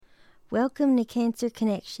Welcome to Cancer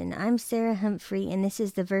Connection. I'm Sarah Humphrey, and this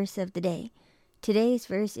is the verse of the day. Today's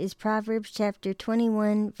verse is Proverbs chapter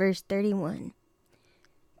 21, verse 31.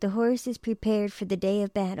 The horse is prepared for the day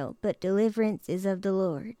of battle, but deliverance is of the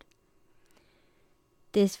Lord.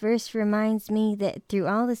 This verse reminds me that through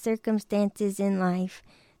all the circumstances in life,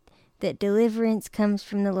 that deliverance comes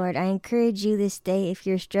from the Lord. I encourage you this day, if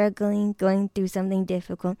you're struggling, going through something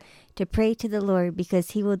difficult, to pray to the Lord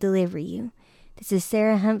because He will deliver you. This is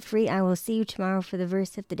Sarah Humphrey. I will see you tomorrow for the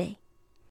verse of the day.